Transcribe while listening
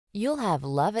You'll have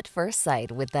love at first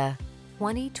sight with the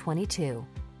 2022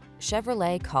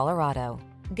 Chevrolet Colorado.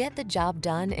 Get the job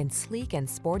done in sleek and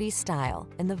sporty style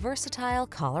in the versatile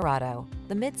Colorado,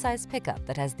 the midsize pickup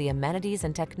that has the amenities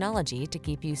and technology to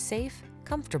keep you safe,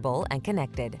 comfortable, and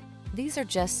connected. These are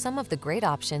just some of the great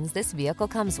options this vehicle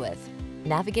comes with: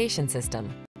 navigation system,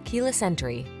 keyless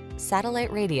entry,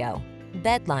 satellite radio,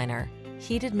 bed liner,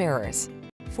 heated mirrors,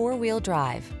 four-wheel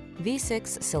drive,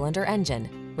 V6 cylinder engine,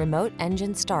 remote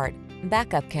engine start,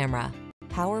 backup camera,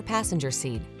 power passenger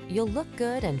seat. You'll look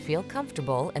good and feel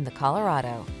comfortable in the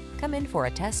Colorado. Come in for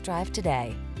a test drive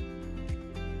today.